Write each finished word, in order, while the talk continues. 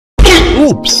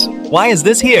Oops! Why is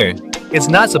this here? It's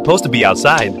not supposed to be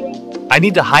outside. I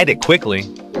need to hide it quickly.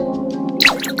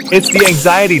 It's the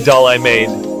anxiety doll I made.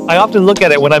 I often look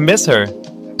at it when I miss her.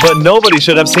 But nobody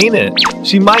should have seen it.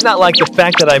 She might not like the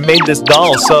fact that I made this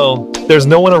doll, so there's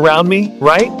no one around me,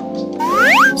 right?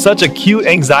 Such a cute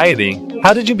anxiety.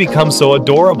 How did you become so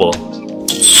adorable?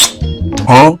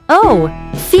 Huh? Oh,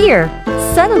 fear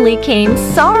suddenly came.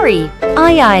 Sorry.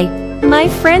 My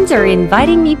friends are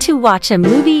inviting me to watch a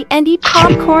movie and eat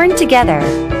popcorn together.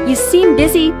 You seem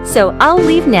busy, so I'll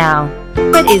leave now.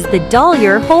 But is the doll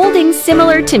you're holding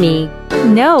similar to me?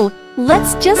 No,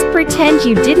 let's just pretend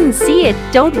you didn't see it.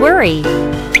 Don't worry.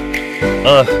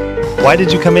 Why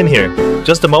did you come in here?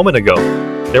 Just a moment ago.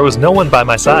 There was no one by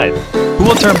my side. Who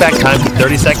will turn back time to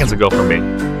 30 seconds ago for me?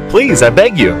 Please, I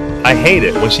beg you. I hate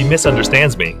it when she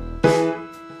misunderstands me.